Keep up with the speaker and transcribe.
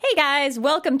Hey guys,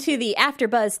 welcome to the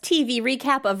AfterBuzz TV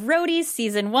recap of Roadies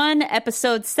Season 1,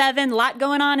 Episode 7. Lot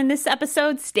going on in this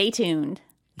episode. Stay tuned.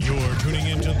 You're tuning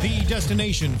into the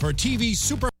destination for TV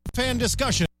superfan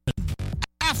discussion,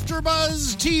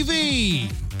 AfterBuzz TV.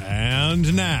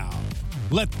 And now,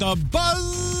 let the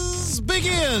buzz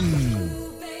begin.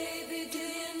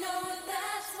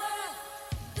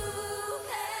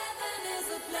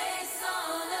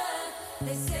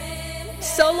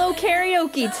 Solo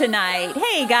karaoke tonight.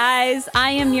 Hey guys,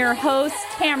 I am your host,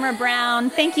 Tamara Brown.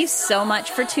 Thank you so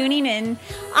much for tuning in.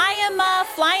 I am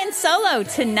flying solo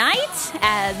tonight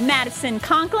as Madison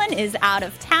Conklin is out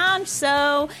of town,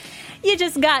 so you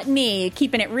just got me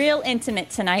keeping it real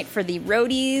intimate tonight for the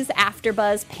Roadies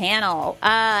AfterBuzz panel.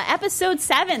 Episode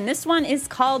 7, this one is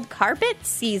called Carpet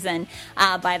Season.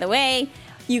 By the way,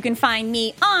 you can find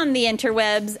me on the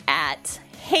interwebs at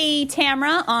Hey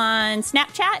Tamra on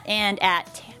Snapchat and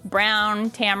at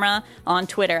Brown Tamra on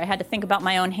Twitter. I had to think about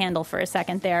my own handle for a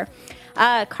second there.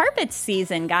 Carpet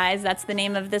Season, guys. That's the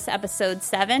name of this episode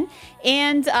 7.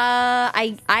 And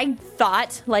I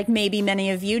thought, like maybe many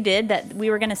of you did, that we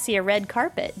were going to see a red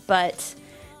carpet. But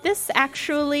this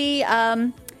actually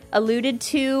alluded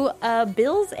to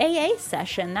Bill's AA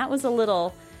session. That was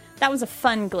a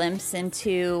fun glimpse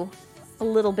into a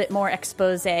little bit more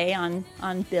expose on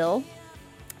Bill.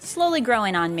 Slowly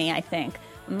growing on me, I think.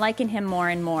 I'm liking him more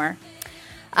and more.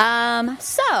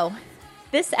 So,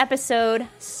 this episode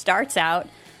starts out a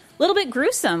little bit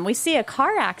gruesome. We see a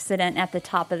car accident at the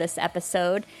top of this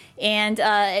episode, and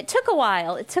it took a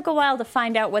while. It took a while to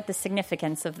find out what the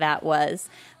significance of that was.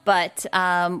 But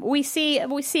we see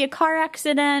a car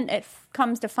accident. It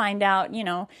comes to find out,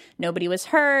 nobody was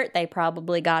hurt. They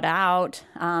probably got out.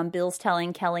 Bill's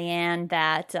telling Kellyanne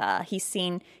that he's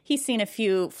seen a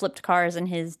few flipped cars in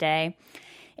his day.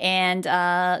 And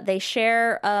they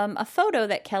share a photo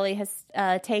that Kelly has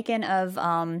taken of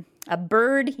a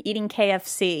bird eating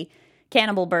KFC,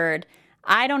 cannibal bird.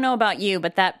 I don't know about you,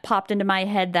 but that popped into my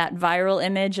head, that viral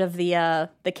image of the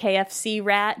KFC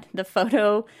rat, the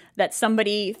photo that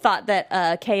somebody thought that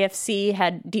KFC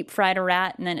had deep fried a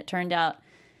rat, and then it turned out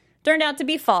to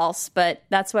be false, but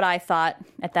that's what I thought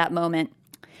at that moment.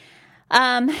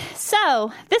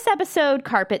 So this episode,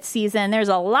 Carpet Season, there's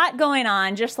a lot going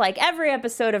on, just like every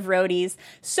episode of Roadies.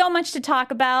 So much to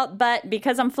talk about, but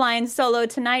because I'm flying solo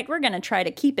tonight, we're going to try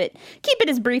to keep it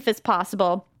as brief as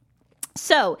possible.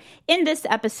 So, in this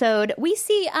episode, we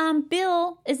see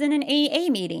Bill is in an AA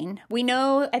meeting. We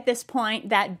know at this point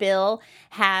that Bill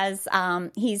has,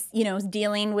 he's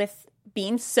dealing with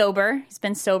being sober. He's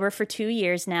been sober for 2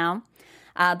 years now,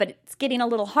 but it's getting a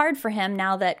little hard for him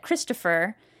now that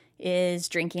Christopher is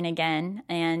drinking again.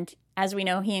 And as we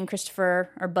know, he and Christopher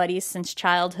are buddies since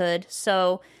childhood.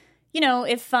 So,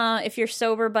 if your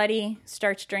sober buddy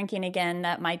starts drinking again,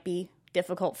 that might be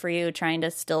difficult for you trying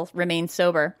to still remain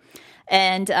sober.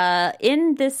 And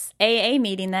in this AA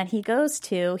meeting that he goes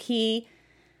to, he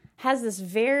has this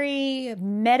very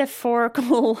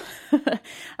metaphorical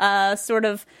sort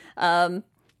of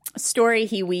story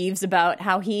he weaves about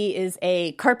how he is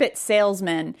a carpet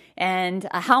salesman and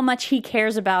how much he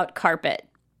cares about carpet.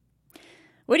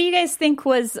 What do you guys think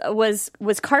was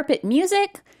carpet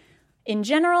music in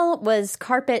general? Was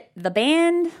carpet the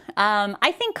band?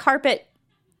 I think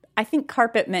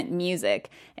carpet meant music,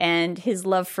 and his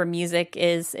love for music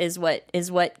is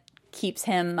what keeps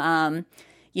him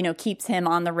keeps him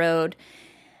on the road.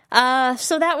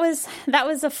 So that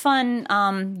was a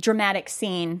fun dramatic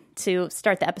scene to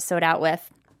start the episode out with.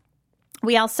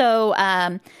 We also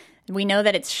we know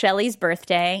that it's Shelley's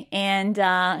birthday,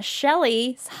 and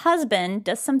Shelley's husband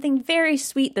does something very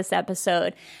sweet this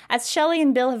episode. As Shelley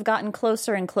and Bill have gotten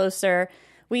closer and closer,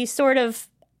 we sort of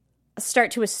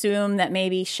start to assume that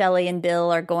maybe Shelley and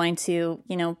Bill are going to,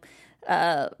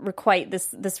 requite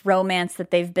this romance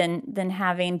that they've been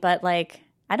having. But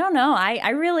I don't know. I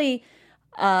really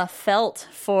felt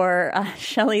for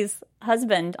Shelley's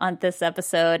husband on this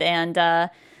episode, and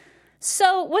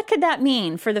so what could that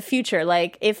mean for the future?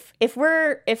 If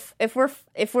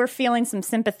we're feeling some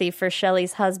sympathy for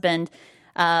Shelley's husband,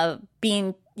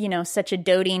 being such a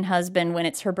doting husband when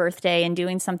it's her birthday and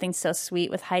doing something so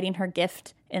sweet with hiding her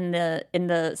gift in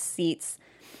the seats.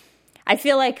 I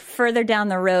feel like further down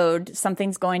the road,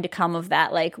 something's going to come of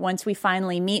that. Once we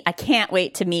finally meet, I can't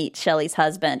wait to meet Shelley's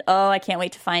husband. Oh, I can't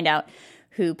wait to find out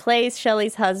who plays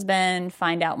Shelley's husband,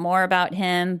 find out more about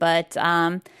him. But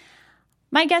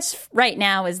my guess right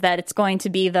now is that it's going to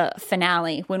be the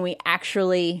finale when we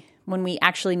actually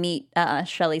meet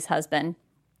Shelley's husband.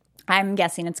 I'm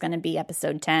guessing it's going to be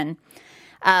episode 10.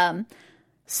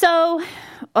 So,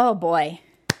 oh boy,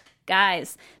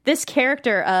 guys, this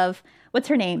character of what's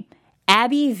her name?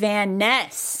 Abby Van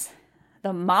Ness,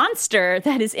 the monster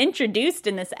that is introduced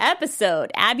in this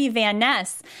episode. Abby Van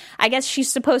Ness. I guess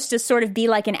she's supposed to sort of be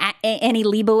like an Annie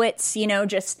Leibovitz, you know,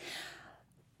 just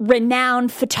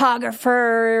renowned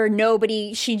photographer.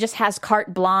 She just has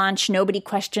carte blanche. Nobody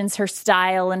questions her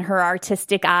style and her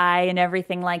artistic eye and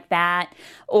everything like that.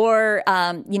 Or,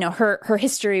 you know, her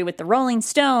history with the Rolling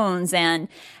Stones and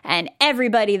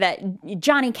everybody that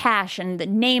Johnny Cash, and the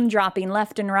name dropping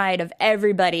left and right of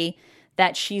everybody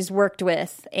that she's worked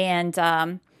with and,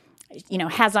 you know,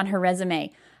 has on her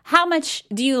resume. How much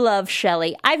do you love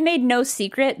Shelley? I've made no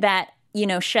secret that, you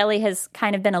know, Shelley has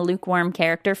kind of been a lukewarm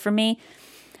character for me.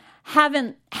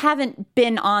 Haven't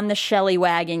been on the Shelley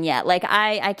wagon yet. Like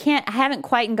I haven't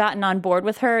quite gotten on board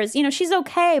with her. As, you know, she's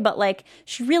okay, but like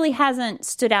she really hasn't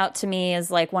stood out to me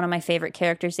as like one of my favorite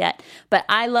characters yet. But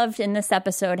I loved in this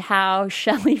episode how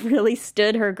Shelley really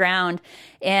stood her ground,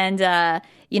 and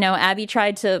you know, Abby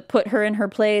tried to put her in her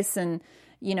place and,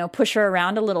 you know, push her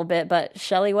around a little bit, but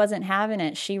Shelley wasn't having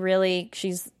it.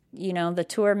 She's you know, the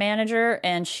tour manager,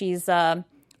 and she's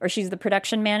the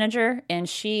production manager, and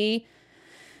she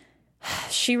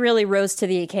really rose to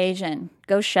the occasion.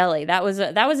 Go Shelley. That was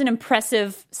an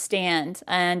impressive stand,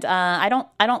 and I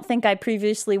don't think I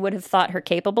previously would have thought her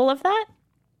capable of that.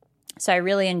 So I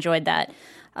really enjoyed that.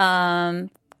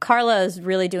 Carla is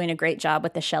really doing a great job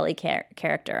with the Shelley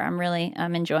character.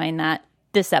 I'm enjoying that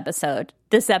this episode.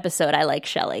 I like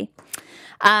Shelley.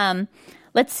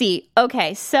 Let's see.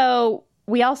 Okay, so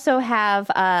we also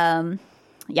have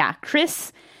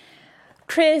Chris.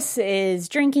 Chris is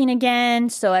drinking again,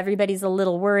 so everybody's a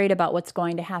little worried about what's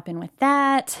going to happen with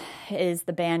that. Is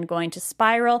the band going to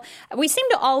spiral? We seem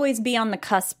to always be on the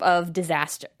cusp of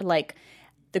disaster. Like,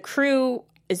 the crew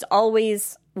is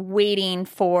always waiting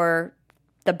for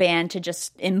the band to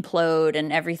just implode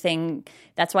and everything.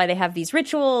 That's why they have these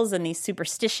rituals and these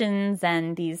superstitions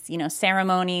and these, you know,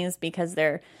 ceremonies, because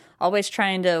they're always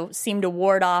trying to seem to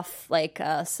ward off like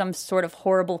some sort of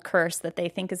horrible curse that they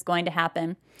think is going to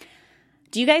happen.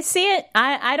 Do you guys see it?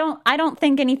 I don't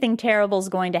think anything terrible is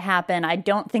going to happen. I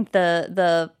don't think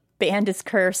the band is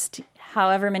cursed,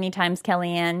 however many times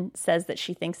Kellyanne says that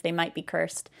she thinks they might be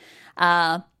cursed.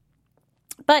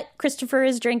 But Christopher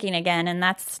is drinking again, and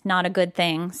that's not a good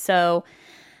thing. So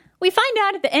we find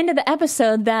out at the end of the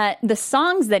episode that the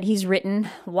songs that he's written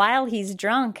while he's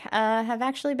drunk have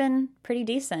actually been pretty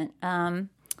decent.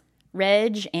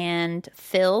 Reg and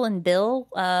Phil and Bill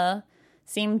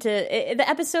the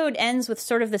episode ends with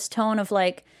sort of this tone of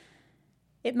like,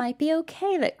 it might be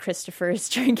okay that Christopher is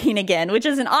drinking again, which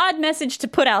is an odd message to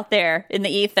put out there in the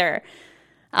ether.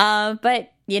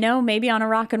 But, you know, maybe on a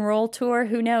rock and roll tour,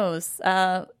 who knows?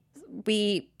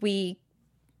 We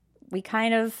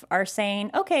kind of are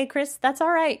saying, okay, Chris, that's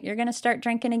all right. You're going to start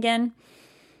drinking again.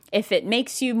 If it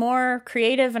makes you more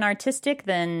creative and artistic,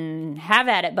 then have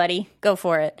at it, buddy. Go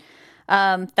for it.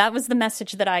 That was the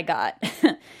message that I got.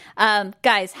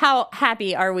 Guys, how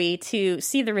happy are we to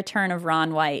see the return of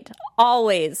Ron White?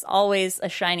 Always a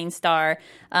shining star.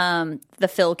 The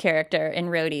Phil character in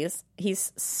Roadies.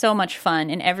 He's so much fun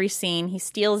in every scene. He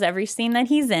steals every scene that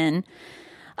he's in.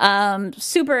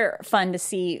 Super fun to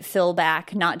see Phil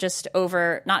back, not just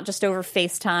over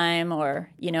FaceTime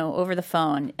or, you know, over the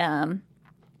phone.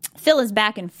 Phil is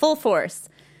back in full force,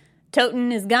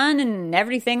 toting his gun and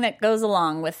everything that goes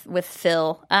along with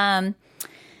Phil.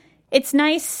 It's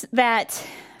nice that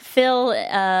Phil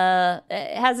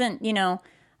hasn't, you know,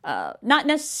 not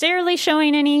necessarily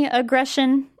showing any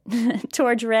aggression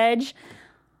towards Reg,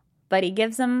 but he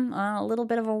gives him a little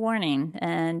bit of a warning,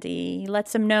 and he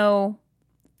lets him know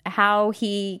how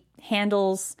he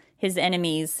handles his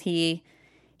enemies.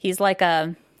 He's like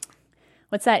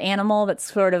what's that animal that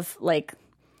sort of like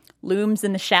looms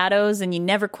in the shadows and you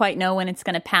never quite know when it's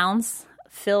going to pounce?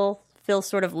 Phil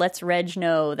sort of lets Reg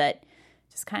know that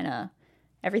just kind of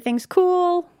everything's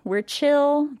cool, we're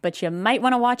chill, but you might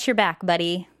want to watch your back,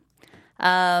 buddy.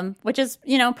 Which is,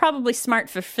 you know, probably smart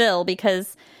for Phil,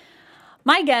 because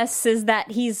my guess is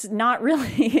that he's not really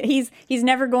he's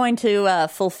never going to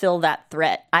fulfill that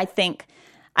threat. I think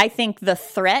the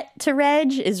threat to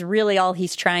Reg is really all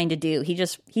he's trying to do. He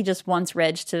just wants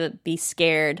Reg to be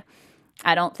scared.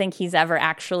 I don't think he's ever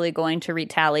actually going to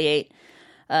retaliate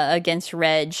against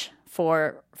Reg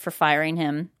for firing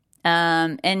him.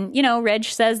 And, you know, Reg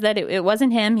says that it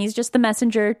wasn't him. He's just the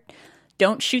messenger.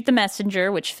 Don't shoot the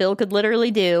messenger, which Phil could literally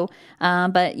do.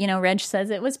 But, you know, Reg says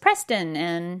it was Preston,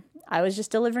 and I was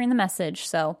just delivering the message.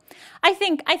 So I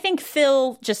think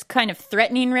Phil just kind of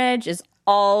threatening Reg is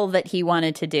all that he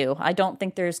wanted to do. I don't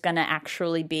think there's going to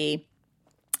actually be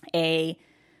a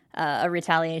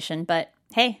retaliation. But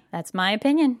hey, that's my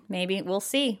opinion. Maybe we'll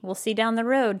see. We'll see down the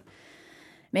road.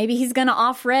 Maybe he's going to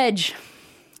off Reg.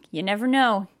 You never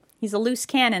know. He's a loose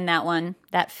cannon, that one,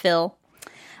 that Phil.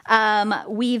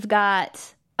 We've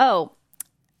got, how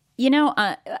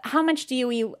much do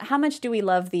we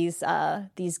love these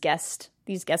guest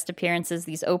appearances,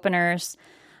 these openers?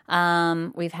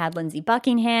 We've had Lindsey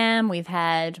Buckingham, we've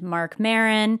had Mark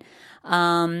Maron,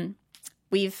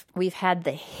 we've had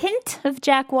the hint of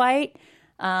Jack White.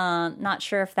 Not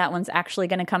sure if that one's actually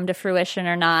going to come to fruition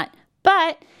or not,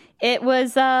 but it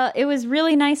was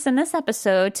really nice in this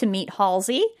episode to meet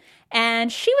Halsey,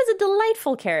 and she was a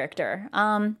delightful character.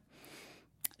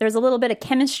 There's a little bit of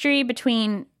chemistry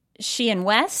between she and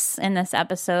Wes in this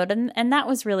episode, and that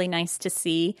was really nice to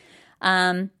see.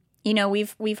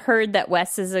 We've heard that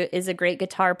Wes is a great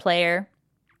guitar player.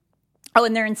 Oh,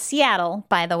 and they're in Seattle,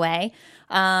 by the way.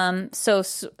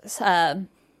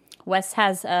 Wes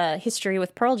has a history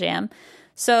with Pearl Jam.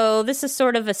 So this is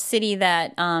sort of a city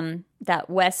that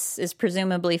Wes is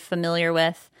presumably familiar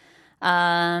with.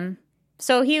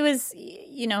 So he was,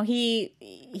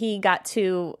 he got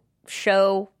to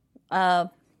show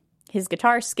his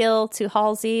guitar skill to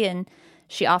Halsey, and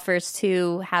she offers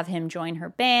to have him join her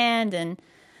band. And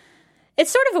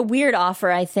it's sort of a weird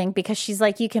offer, I think, because she's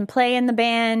like, you can play in the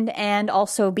band and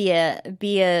also be a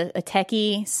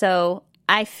techie. So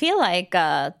I feel like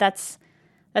that's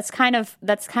kind of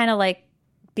like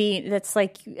we're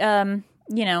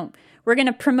going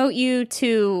to promote you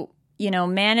to,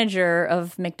 manager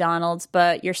of McDonald's,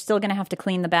 but you're still going to have to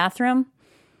clean the bathroom.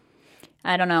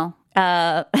 I don't know.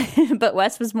 But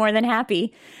Wes was more than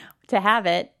happy to have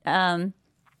it.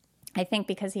 I think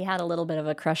because he had a little bit of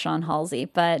a crush on Halsey,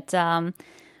 but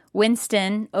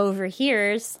Winston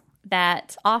overhears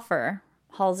that offer.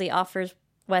 Halsey offers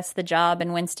Wes the job,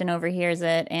 and Winston overhears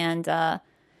it, and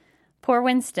poor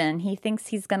Winston, he thinks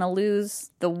he's going to lose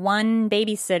the one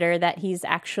babysitter that he's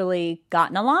actually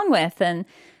gotten along with, and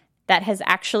that has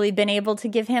actually been able to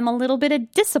give him a little bit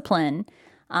of discipline.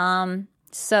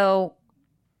 So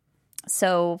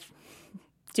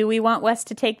do we want Wes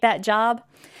to take that job?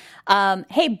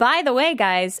 Hey, by the way,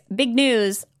 guys, big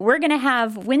news. We're going to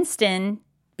have Winston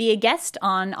be a guest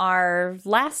on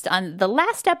the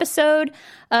last episode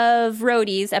of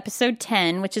Roadies, episode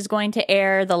 10, which is going to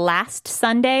air the last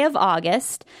Sunday of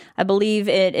August. I believe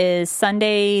it is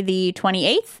Sunday the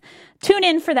 28th. Tune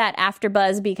in for that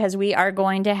AfterBuzz because we are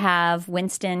going to have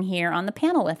Winston here on the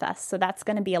panel with us. So that's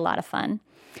going to be a lot of fun.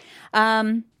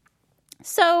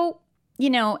 So,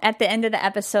 at the end of the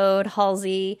episode,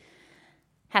 Halsey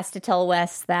has to tell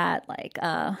Wes that,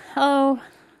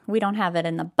 we don't have it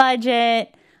in the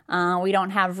budget. We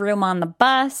don't have room on the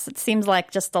bus. It seems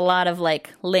like just a lot of,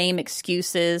 lame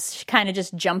excuses. She kind of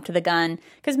just jumped the gun.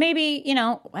 Because maybe,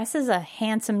 Wes is a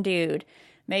handsome dude.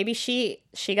 Maybe she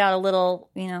got a little,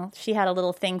 she had a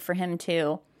little thing for him,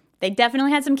 too. They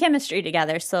definitely had some chemistry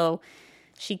together. So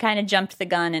she kind of jumped the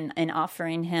gun in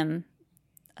offering him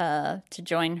to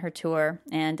join her tour,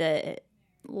 and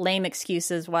lame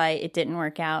excuses why it didn't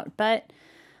work out. But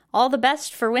all the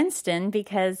best for Winston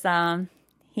because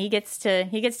he gets to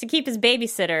keep his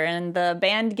babysitter, and the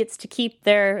band gets to keep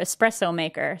their espresso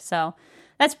maker. So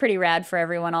that's pretty rad for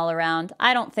everyone all around.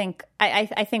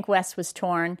 I think Wes was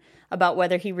torn about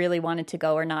whether he really wanted to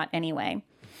go or not anyway.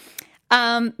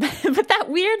 But that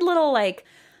weird little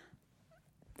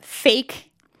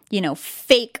fake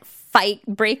fight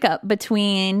breakup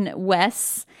between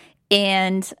Wes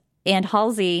and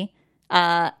Halsey.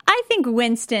 I think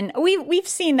Winston, we've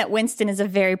seen that Winston is a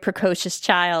very precocious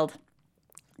child.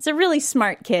 It's a really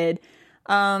smart kid.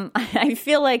 I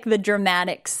feel like the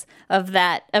dramatics of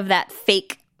that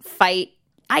fake fight,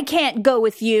 I can't go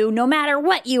with you no matter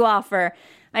what you offer.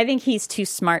 I think he's too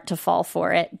smart to fall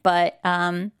for it, but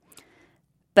I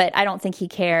don't think he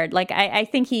cared. I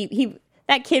think he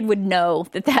that kid would know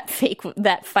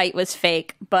that fight was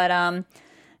fake, but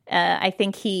I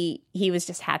think he was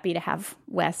just happy to have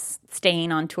Wes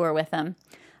staying on tour with him,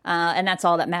 and that's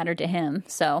all that mattered to him.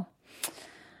 So,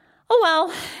 oh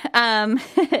well.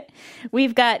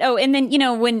 We've got and then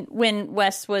when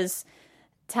Wes was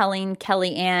telling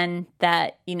Kellyanne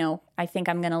that I think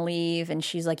I'm gonna leave, and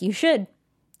she's like, you should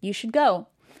go.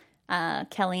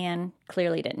 Kellyanne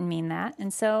clearly didn't mean that,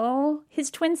 and so his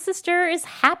twin sister is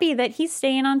happy that he's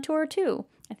staying on tour too.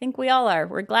 I think we all are.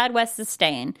 We're glad Wes is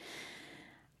staying.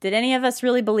 Did any of us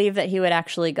really believe that he would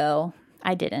actually go?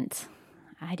 I didn't.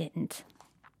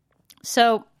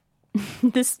 So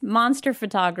this monster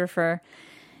photographer,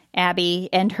 Abby,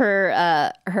 and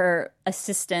her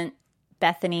assistant,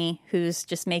 Bethany, who's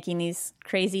just making these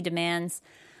crazy demands.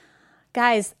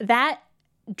 Guys, that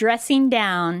dressing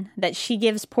down that she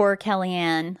gives poor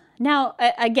Kellyanne. Now,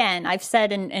 again, I've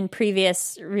said in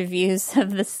previous reviews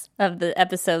of the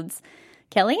episodes,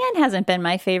 Kellyanne hasn't been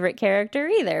my favorite character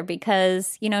either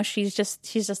because, you know, she's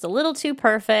just a little too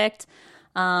perfect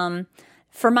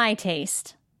for my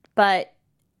taste. But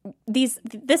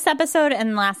this episode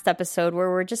and last episode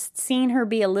where we're just seeing her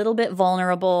be a little bit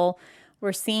vulnerable,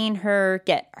 we're seeing her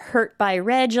get hurt by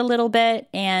Reg a little bit,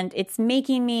 and it's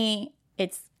making me,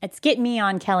 it's getting me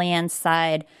on Kellyanne's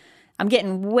side. I'm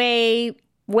getting way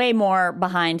more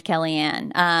behind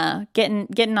Kellyanne,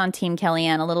 getting on Team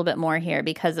Kellyanne a little bit more here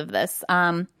because of this.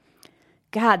 God,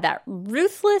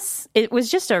 it was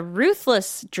just a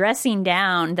ruthless dressing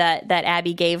down that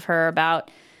Abby gave her about,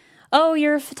 oh,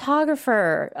 you're a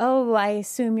photographer. Oh, I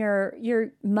assume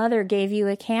your mother gave you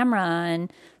a camera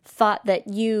and thought that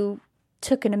you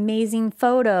took an amazing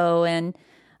photo. And,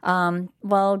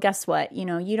 well, guess what? You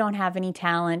know, you don't have any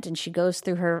talent. And she goes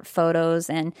through her photos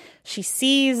and she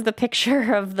sees the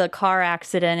picture of the car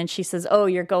accident and she says, oh,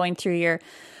 you're going through your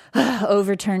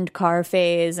overturned car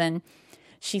phase. And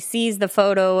she sees the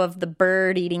photo of the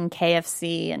bird eating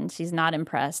KFC and she's not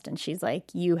impressed. And she's like,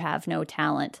 you have no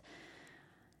talent.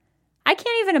 I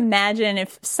can't even imagine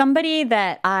if somebody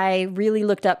that I really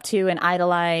looked up to and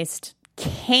idolized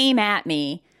came at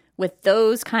me with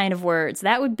those kind of words.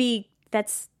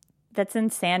 That's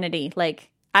insanity. Like,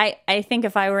 I think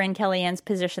if I were in Kellyanne's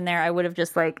position there, I would have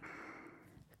just like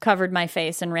covered my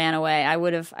face and ran away. I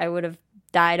would have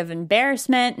died of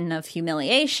embarrassment and of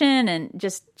humiliation and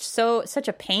just such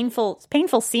a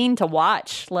painful scene to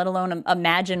watch, let alone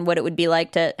imagine what it would be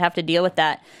like to have to deal with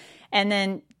that. And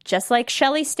then just like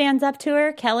Shelley stands up to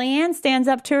her, Kellyanne stands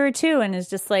up to her too and is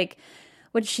just like,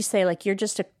 what did she say? Like, you're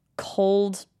just a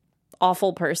cold,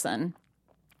 awful person.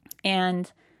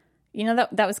 And, you know,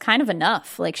 that was kind of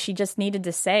enough. Like, she just needed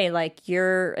to say, like,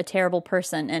 you're a terrible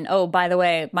person. And, oh, by the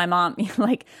way, my mom,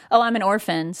 like, oh, I'm an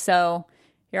orphan. So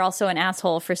you're also an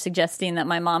asshole for suggesting that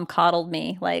my mom coddled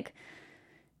me. Like,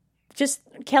 just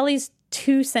Kelly's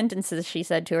 2 sentences she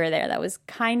said to her there, that was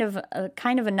kind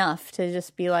of enough to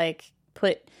just be like,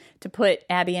 put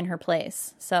Abby in her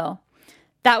place. So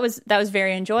that was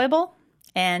very enjoyable,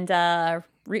 and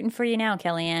rooting for you now,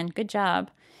 Kellyanne. Good job.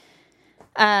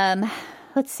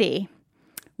 Let's see.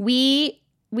 The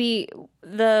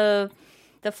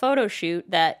photo shoot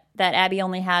that Abby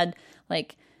only had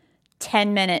like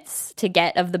 10 minutes to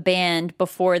get of the band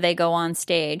before they go on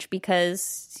stage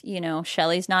because, you know,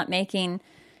 Shelley's not making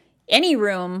any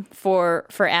room for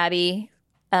Abby.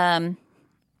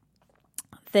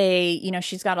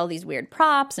 She's got all these weird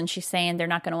props and she's saying they're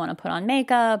not going to want to put on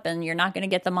makeup and you're not going to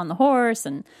get them on the horse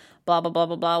and blah, blah, blah,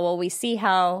 blah, blah. Well, we see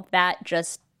how that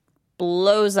just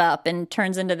blows up and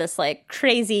turns into this like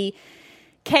crazy,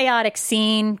 chaotic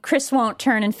scene. Chris won't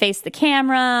turn and face the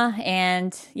camera.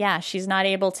 And yeah, she's not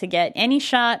able to get any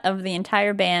shot of the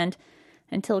entire band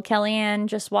until Kellyanne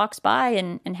just walks by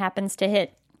and happens to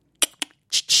hit,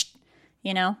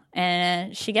 you know,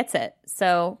 and she gets it.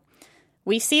 So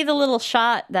we see the little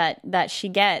shot that she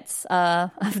gets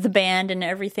of the band and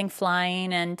everything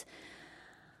flying, and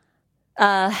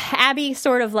Abby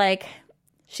sort of like,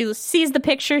 she sees the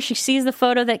picture, she sees the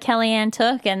photo that Kellyanne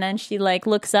took, and then she like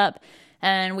looks up,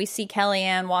 and we see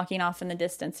Kellyanne walking off in the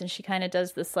distance, and she kind of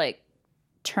does this like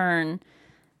turn.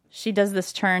 She does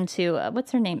this turn to,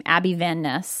 what's her name? Abby Van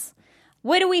Ness.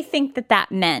 What do we think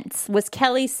that meant? Was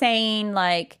Kelly saying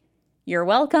like, you're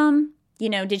welcome? You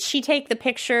know, did she take the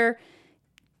picture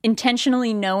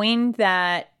intentionally knowing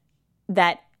that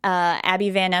Abby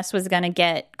Van Ness was going to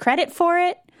get credit for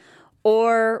it?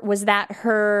 Or was that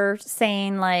her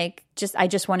saying like, I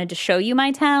just wanted to show you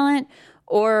my talent?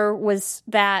 Or was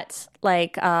that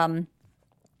like,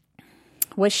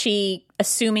 was she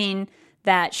assuming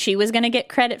that she was going to get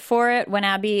credit for it when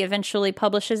Abby eventually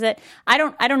publishes it? I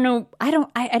don't know. I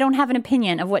don't have an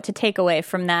opinion of what to take away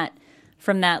from that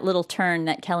little turn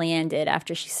that Kellyanne did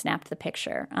after she snapped the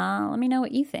picture. Let me know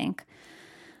what you think.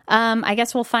 I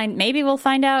guess maybe we'll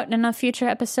find out in a future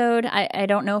episode. I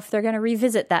don't know if they're going to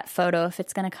revisit that photo, if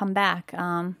it's going to come back.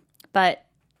 But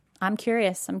I'm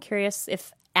curious. I'm curious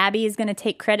if Abby is going to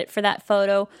take credit for that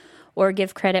photo or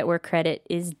give credit where credit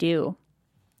is due.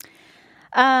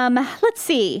 Let's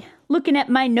see. Looking at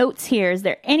my notes here, is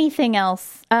there anything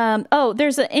else?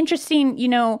 There's an interesting,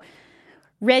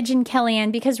 Reg and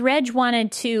Kellyanne, because Reg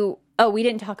wanted to... Oh, we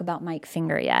didn't talk about Mike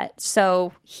Finger yet.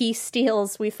 So we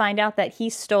find out that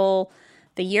he stole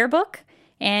the yearbook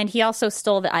and he also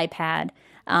stole the iPad.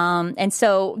 And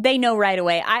so they know right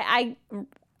away.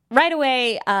 Right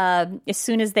away, as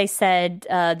soon as they said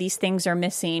these things are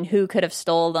missing, who could have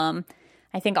stole them?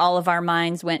 I think all of our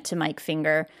minds went to Mike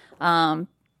Finger.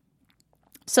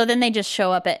 So then they just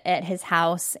show up at his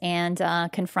house and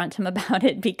confront him about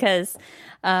it because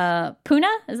Puna,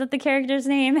 is that the character's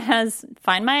name, has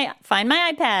find my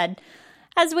iPad.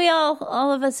 As we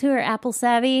all of us who are Apple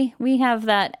savvy, we have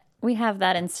that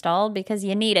installed because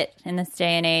you need it in this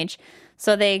day and age.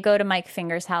 So they go to Mike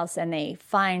Finger's house and they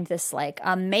find this like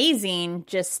amazing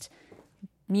just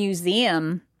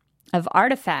museum of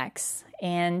artifacts,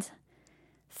 and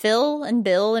Phil and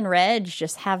Bill and Reg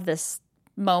just have this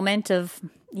moment of,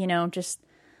 just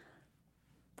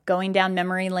going down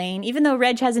memory lane, even though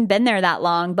Reg hasn't been there that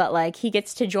long, but like he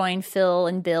gets to join Phil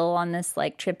and Bill on this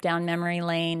like trip down memory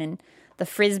lane, and the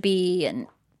Frisbee and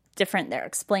they're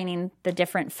explaining the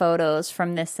different photos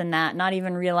from this and that, not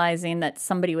even realizing that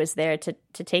somebody was there to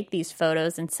take these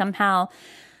photos. And somehow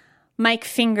Mike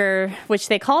Finger, which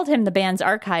they called him the band's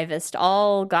archivist,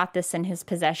 all got this in his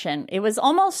possession. It was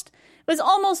almost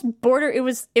border.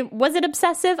 Was it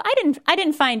obsessive? I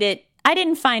didn't find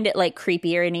it like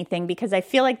creepy or anything, because I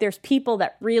feel like there's people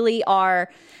that really are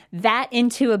that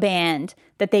into a band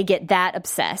that they get that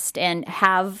obsessed and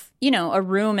have, a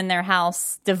room in their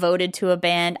house devoted to a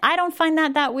band. I don't find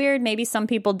that weird. Maybe some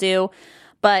people do,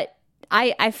 but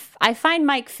I find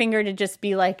Mike Finger to just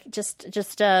be like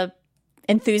just a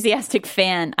enthusiastic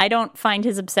fan. I don't find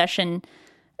his obsession,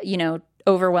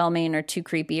 overwhelming or too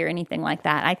creepy or anything like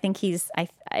that. I think it's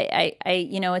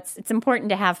important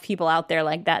to have people out there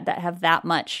like that have that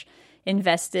much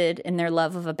invested in their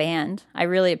love of a band. I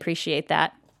really appreciate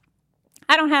that.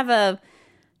 I don't have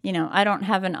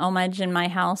an homage in my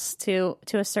house to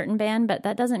a certain band, but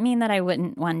that doesn't mean that I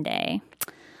wouldn't one day.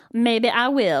 Maybe I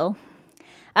will.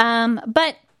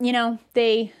 But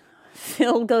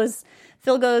Phil goes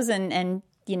and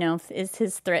is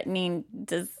his threatening,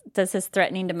 does his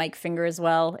threatening to Mike Finger as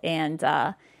well. And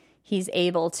he's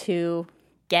able to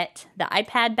get the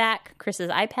iPad back, Chris's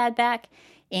iPad back,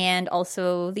 and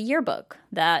also the yearbook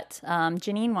that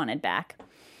Janine wanted back.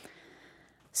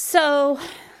 So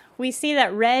we see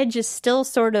that Reg is still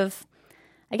sort of,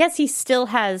 I guess he still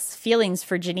has feelings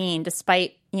for Janine,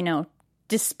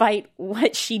 despite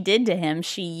what she did to him.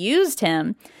 She used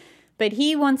him, but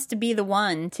he wants to be the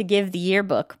one to give the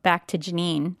yearbook back to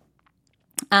Janine.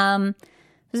 It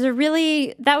was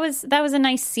that was a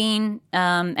nice scene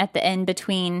at the end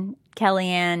between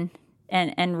Kellyanne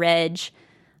and Reg,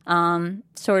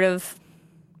 sort of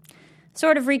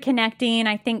reconnecting.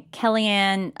 I think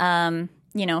Kellyanne,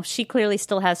 she clearly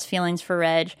still has feelings for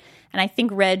Reg, and I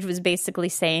think Reg was basically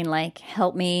saying like,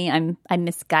 "Help me, I'm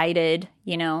misguided,"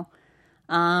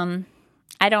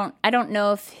 I don't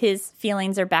know if his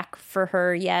feelings are back for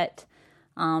her yet.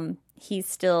 He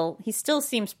still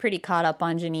seems pretty caught up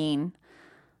on Janine.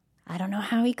 I don't know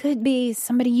how he could be.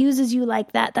 Somebody uses you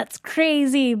like that. That's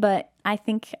crazy. But I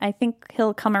think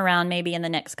he'll come around maybe in the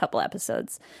next couple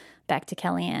episodes back to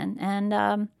Kellyanne.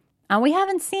 And we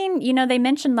haven't seen, they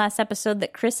mentioned last episode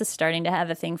that Chris is starting to have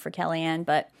a thing for Kellyanne,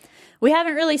 but we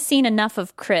haven't really seen enough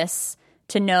of Chris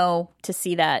to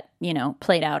see that,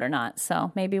 played out or not.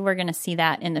 So maybe we're going to see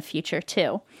that in the future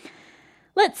too.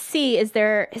 Let's see. Is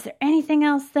there anything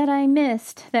else that I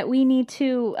missed that we need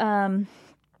to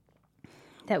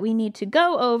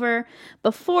go over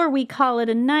before we call it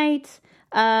a night?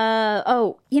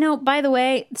 By the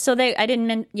way, so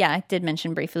I did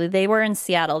mention briefly, they were in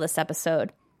Seattle this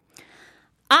episode.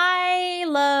 I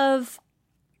love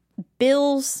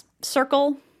Bill's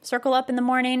circle up in the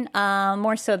morning,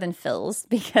 more so than Phil's,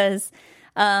 because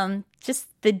just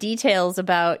the details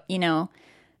about,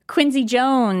 Quincy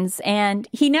Jones, and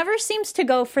he never seems to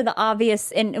go for the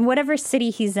obvious, in whatever city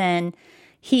he's in,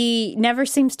 he never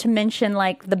seems to mention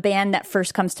like the band that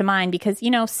first comes to mind, because,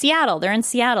 Seattle, they're in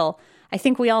Seattle. I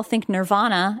think we all think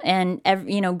Nirvana and,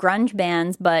 grunge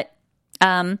bands, but,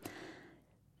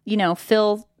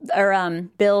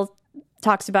 Bill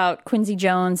talks about Quincy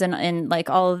Jones and like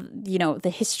all,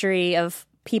 the history of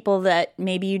people that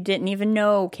maybe you didn't even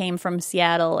know came from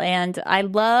Seattle. And I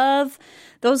love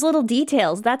those little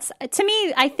details. That's, to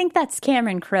me, I think that's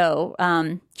Cameron Crowe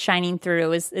shining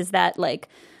through, is that like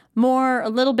a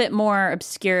little bit more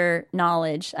obscure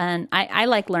knowledge. And I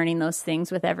like learning those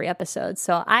things with every episode.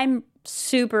 So I'm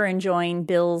super enjoying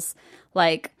Bill's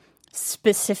like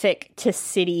specific to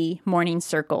city morning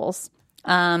circles.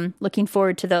 Looking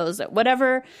forward to those,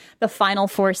 whatever the final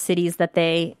 4 cities that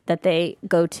they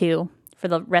go to for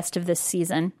the rest of this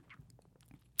season.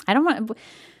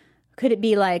 Could it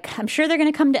be like, I'm sure they're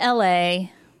going to come to LA,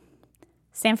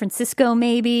 San Francisco,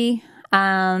 maybe.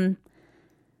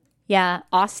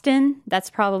 Austin, that's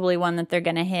probably one that they're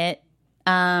going to hit.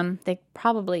 I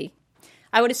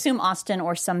would assume Austin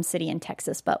or some city in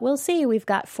Texas, but we'll see. We've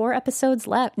got 4 episodes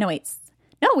left. No, wait,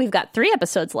 No, we've got 3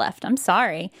 episodes left. I'm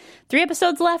sorry. 3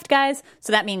 episodes left, guys.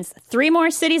 So that means 3 more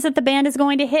cities that the band is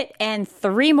going to hit and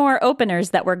 3 more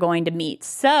openers that we're going to meet.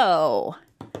 So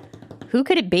who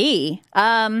could it be?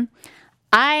 I'm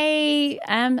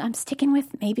sticking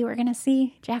with maybe we're going to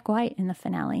see Jack White in the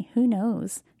finale. Who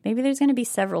knows? Maybe there's going to be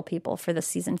several people for the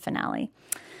season finale.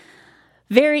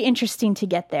 Very interesting to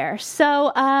get there.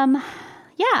 So,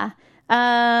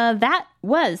 that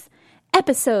was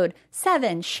Episode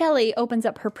 7. Shelley opens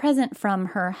up her present from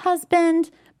her husband.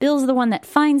 Bill's the one that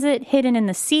finds it, hidden in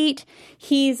the seat.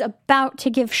 He's about to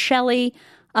give Shelley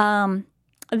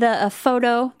a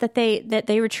photo that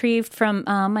they retrieved from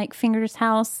Mike Finger's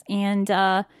house, and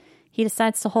he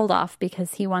decides to hold off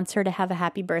because he wants her to have a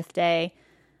happy birthday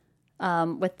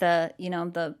with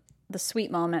the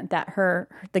sweet moment that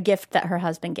the gift that her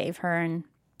husband gave her, and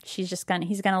he's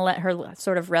gonna let her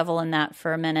sort of revel in that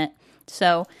for a minute.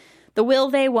 So the will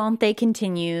they, won't they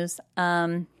continues.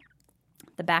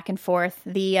 The back and forth,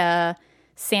 the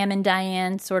Sam and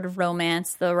Diane sort of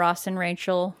romance, the Ross and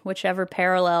Rachel, whichever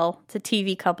parallel to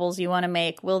TV couples you want to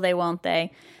make, will they, won't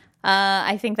they?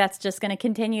 I think that's just going to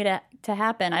continue to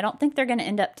happen. I don't think they're going to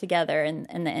end up together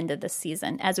in the end of this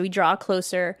season as we draw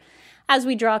closer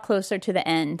to the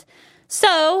end.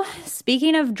 So,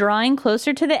 speaking of drawing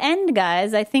closer to the end,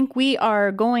 guys, I think we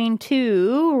are going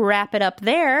to wrap it up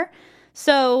there.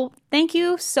 So, thank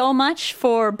you so much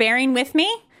for bearing with me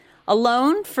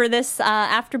alone for this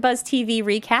AfterBuzz TV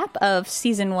recap of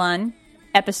Season 1,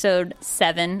 Episode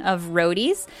 7 of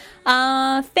Roadies.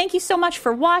 Thank you so much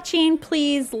for watching.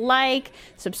 Please like,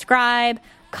 subscribe,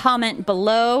 comment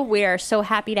below. We are so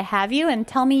happy to have you, and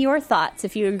tell me your thoughts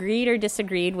if you agreed or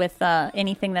disagreed with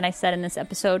anything that I said in this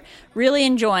episode. Really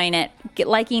enjoying it,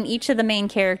 liking each of the main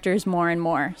characters more and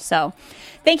more. So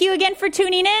thank you again for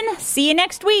tuning in. See you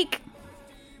next week.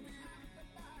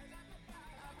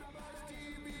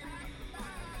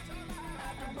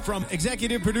 From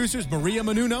executive producers Maria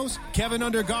Menounos, Kevin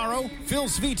Undergaro, Phil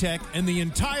Svitek, and the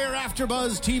entire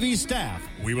AfterBuzz TV staff,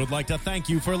 we would like to thank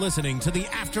you for listening to the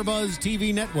AfterBuzz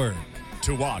TV network.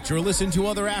 To watch or listen to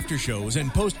other after shows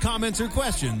and post comments or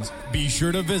questions, be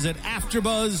sure to visit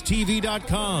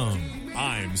AfterBuzzTV.com.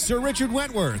 I'm Sir Richard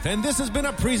Wentworth, and this has been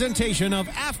a presentation of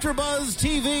AfterBuzz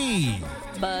TV.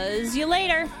 Buzz you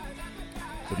later.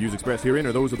 The views expressed herein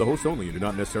are those of the hosts only and do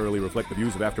not necessarily reflect the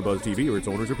views of AfterBuzz TV or its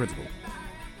owners or principals.